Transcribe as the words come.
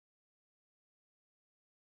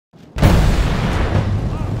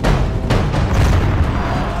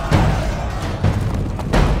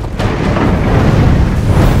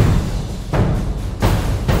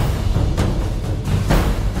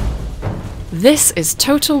This is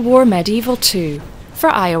Total War Medieval 2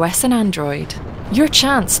 for iOS and Android. Your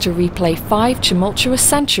chance to replay 5 tumultuous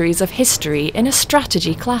centuries of history in a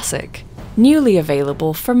strategy classic, newly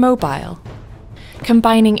available for mobile.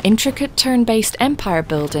 Combining intricate turn-based empire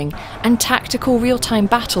building and tactical real-time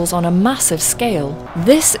battles on a massive scale,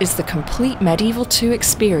 this is the complete Medieval 2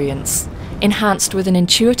 experience, enhanced with an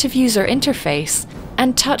intuitive user interface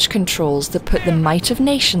and touch controls that put the might of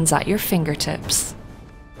nations at your fingertips.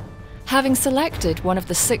 Having selected one of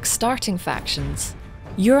the 6 starting factions,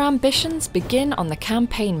 your ambitions begin on the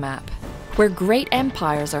campaign map, where great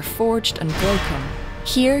empires are forged and broken.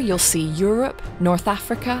 Here you'll see Europe, North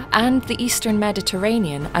Africa and the Eastern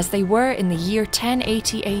Mediterranean as they were in the year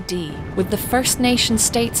 1080 AD, with the first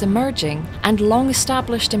nation-states emerging and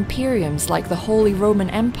long-established imperiums like the Holy Roman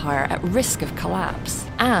Empire at risk of collapse.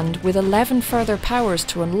 And with 11 further powers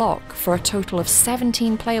to unlock for a total of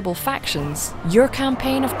 17 playable factions, your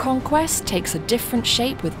campaign of conquest takes a different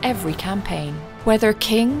shape with every campaign. Whether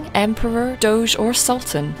king, emperor, doge or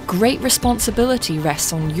sultan, great responsibility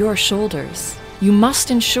rests on your shoulders. You must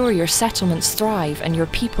ensure your settlements thrive and your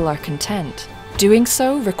people are content. Doing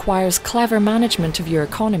so requires clever management of your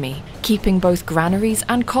economy, keeping both granaries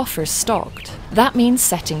and coffers stocked. That means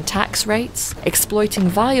setting tax rates, exploiting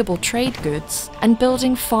valuable trade goods, and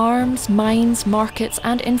building farms, mines, markets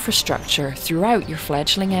and infrastructure throughout your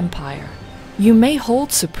fledgling empire. You may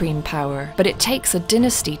hold supreme power, but it takes a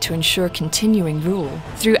dynasty to ensure continuing rule.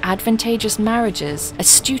 Through advantageous marriages,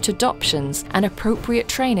 astute adoptions, and appropriate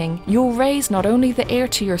training, you'll raise not only the heir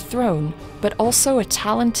to your throne, but also a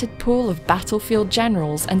talented pool of battlefield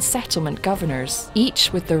generals and settlement governors,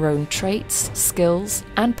 each with their own traits, skills,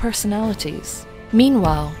 and personalities.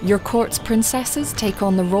 Meanwhile, your court's princesses take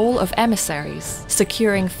on the role of emissaries,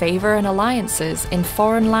 securing favour and alliances in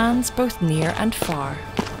foreign lands both near and far.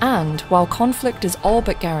 And while conflict is all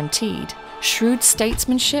but guaranteed, shrewd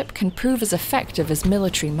statesmanship can prove as effective as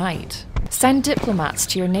military might. Send diplomats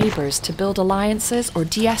to your neighbours to build alliances or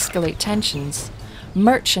de-escalate tensions,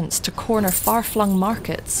 merchants to corner far-flung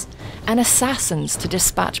markets, and assassins to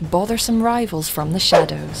dispatch bothersome rivals from the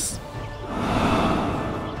shadows.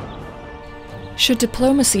 Should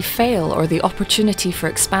diplomacy fail or the opportunity for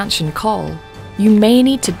expansion call, you may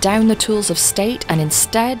need to down the tools of state and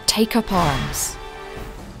instead take up arms.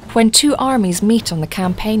 When 2 armies meet on the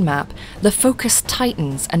campaign map, the focus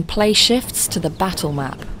tightens and play shifts to the battle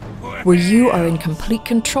map, where you are in complete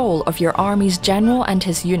control of your army's general and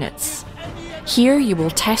his units. Here you will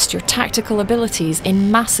test your tactical abilities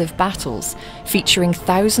in massive battles, featuring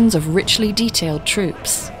thousands of richly detailed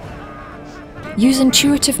troops. Use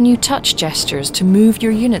intuitive new touch gestures to move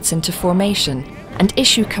your units into formation and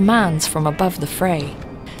issue commands from above the fray.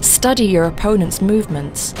 Study your opponent's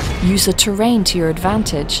movements, use the terrain to your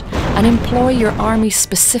advantage, and employ your army's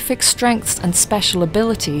specific strengths and special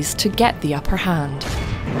abilities to get the upper hand.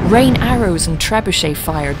 Rain arrows and trebuchet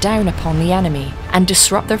fire down upon the enemy, and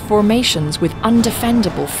disrupt their formations with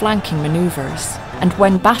undefendable flanking maneuvers. And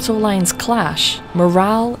when battle lines clash,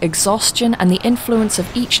 morale, exhaustion, and the influence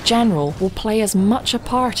of each general will play as much a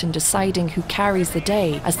part in deciding who carries the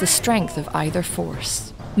day as the strength of either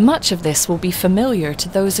force. Much of this will be familiar to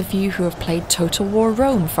those of you who have played Total War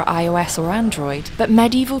Rome for iOS or Android, but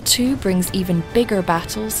Medieval 2 brings even bigger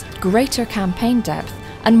battles, greater campaign depth,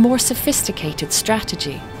 and more sophisticated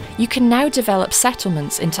strategy. You can now develop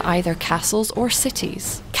settlements into either castles or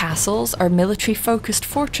cities. Castles are military-focused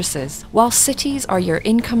fortresses, while cities are your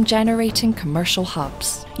income-generating commercial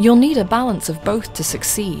hubs. You'll need a balance of both to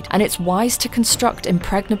succeed, and it's wise to construct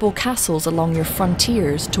impregnable castles along your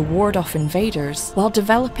frontiers to ward off invaders, while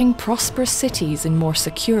developing prosperous cities in more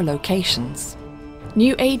secure locations.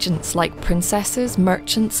 New agents like princesses,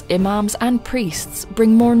 merchants, imams, and priests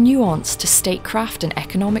bring more nuance to statecraft and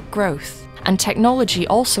economic growth. And technology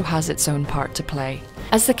also has its own part to play.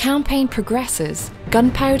 As the campaign progresses,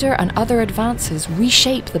 gunpowder and other advances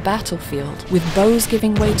reshape the battlefield, with bows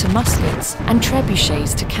giving way to muskets and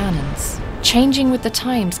trebuchets to cannons. Changing with the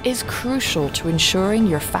times is crucial to ensuring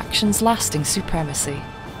your faction's lasting supremacy.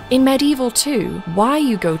 In Medieval 2, why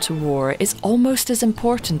you go to war is almost as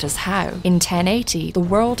important as how. In 1080, the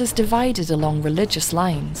world is divided along religious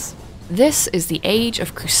lines. This is the age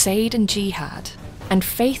of crusade and jihad, and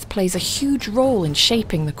faith plays a huge role in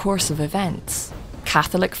shaping the course of events.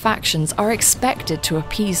 Catholic factions are expected to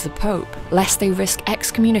appease the Pope, lest they risk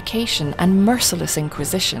excommunication and merciless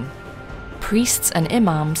inquisition. Priests and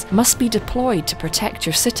imams must be deployed to protect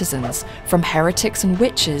your citizens from heretics and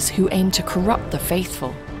witches who aim to corrupt the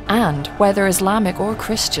faithful. And, whether Islamic or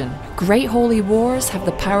Christian, great holy wars have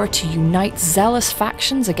the power to unite zealous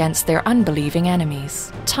factions against their unbelieving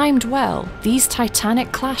enemies. Timed well, these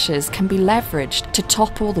titanic clashes can be leveraged to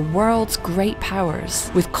topple the world's great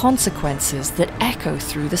powers, with consequences that echo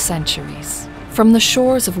through the centuries. From the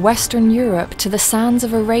shores of Western Europe to the sands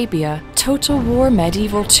of Arabia, Total War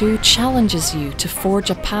Medieval 2 challenges you to forge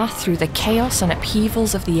a path through the chaos and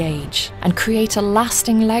upheavals of the age, and create a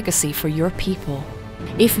lasting legacy for your people.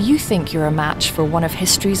 If you think you're a match for one of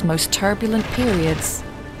history's most turbulent periods,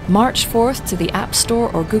 march forth to the App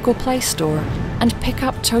Store or Google Play Store and pick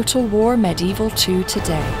up Total War Medieval 2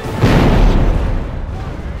 today.